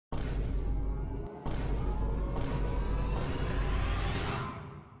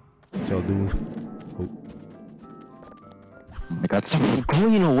y'all doing? Oh. I got some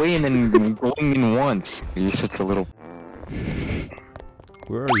going away and then going in once. You're such a little.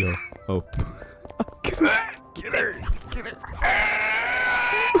 Where are y'all? Oh. Get her! Get her! Get her!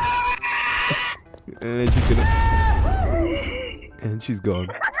 And she's gonna. And she's gone.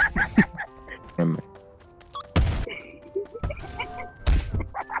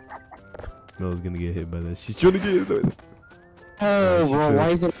 Mel's gonna get hit by that. She's trying to get hit by that. Oh, bro, why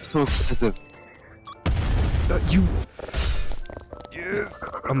is it so expensive? You. Yes.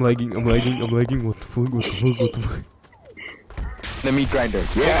 I'm lagging. I'm lagging. I'm lagging. What the fuck? What the fuck? What the fuck? The meat grinder.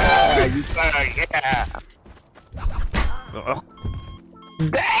 Yeah, you suck. Yeah.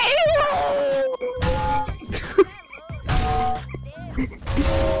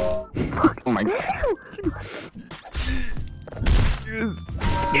 Oh my god. Yes.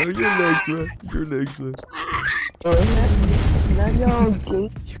 No, you're next, man. You're next, man.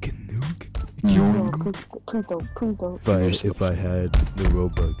 You can nuke. Please don't. If I had the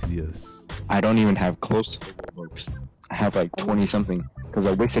Robux, yes. I don't even have close to the Robux. I have like 20 something because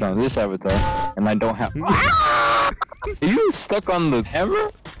I wasted on this avatar and I don't have. Are you stuck on the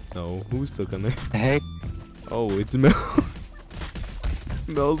hammer? No, who's stuck on there? Hey. Oh, it's Mel.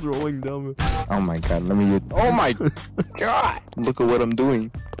 Mel's rolling down. Oh my god, let me. Oh my god! Look at what I'm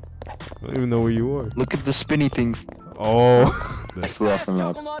doing. I don't even know where you are. Look at the spinny things. Oh. I flew off the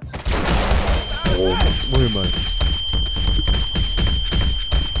map. Oh, where am I?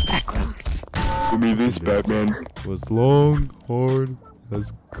 Give me this, Batman. Was long, hard,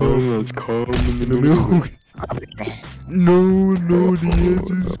 as cold. Let's come in the No, middle. no, the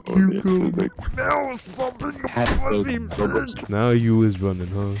answer's cucumber. No, something pussy bitch. Now you is running,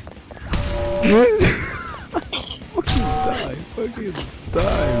 huh? Fucking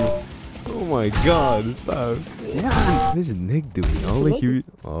die. Oh my god, stop. What is Nick doing? All I hear.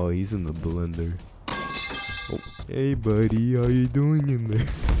 Oh, he's in the blender. Oh. Hey buddy, how you doing in there?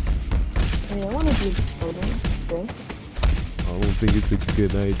 Hey, I want to be exploding. Okay. I don't think it's a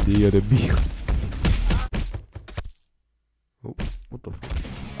good idea to be. Oh, what the fuck?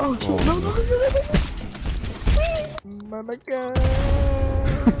 Oh, Oh, no. Oh my god.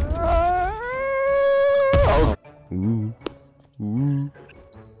 Ooh. Ooh.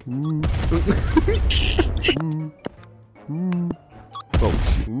 Ooh. Ooh. Oh,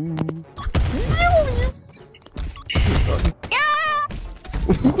 ooh.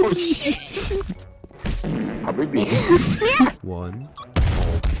 Oh shit. Habibi.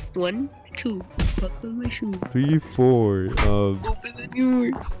 1, 2, buckle my shoe. 3, 4. Open the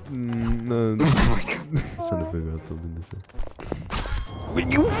door. No. Oh my god. Trying to figure out something to say.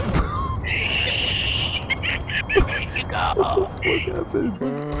 When you. What happened?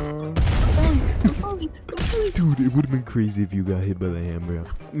 Dude, it would have been crazy if you got hit by the hammer.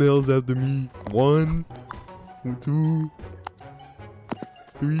 Mel's after me. 1, 2,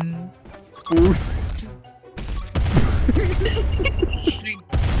 3, 4.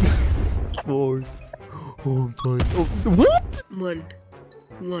 4. Oh, I'm fine. Oh, what?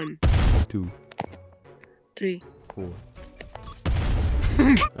 1, 2, 3. 4.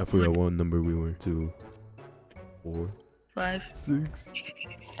 I forgot what number we were. 2, 4, 5, 6,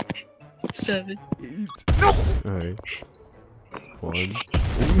 7. 8. No! Alright. 1.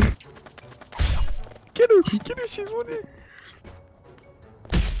 Get her! Get her! She's winning!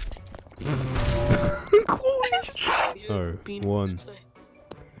 Alright, 1.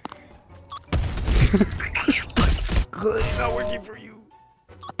 It's not working for you.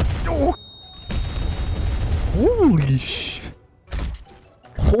 No! Holy sh!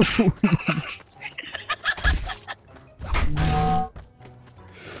 Holy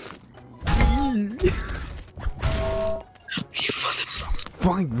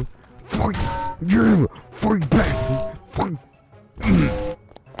Fine! Fine! Yeah! Fine back! Fine!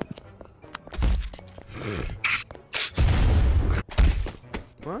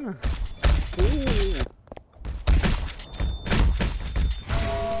 What?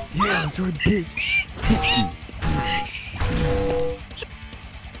 Yeah, that's right, bitch!